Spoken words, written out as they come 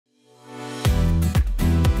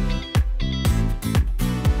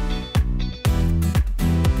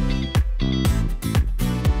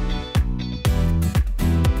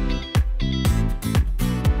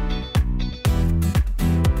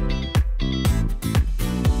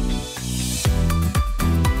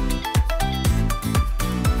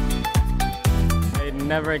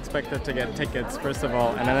never expected to get tickets, first of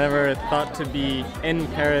all, and I never thought to be in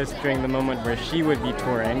Paris during the moment where she would be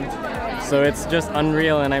touring. So it's just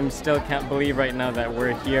unreal, and I still can't believe right now that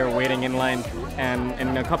we're here waiting in line, and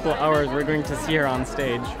in a couple of hours we're going to see her on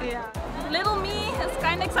stage. Yeah. Little me is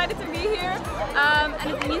kind of excited to be here,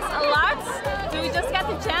 and it means a lot. So we just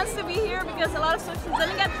got the chance to be here because a lot of Swifties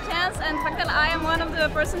didn't get the chance, and the fact that I am one of the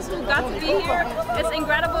persons who got to be here is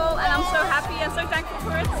incredible, and I'm so happy and so thankful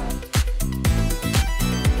for it.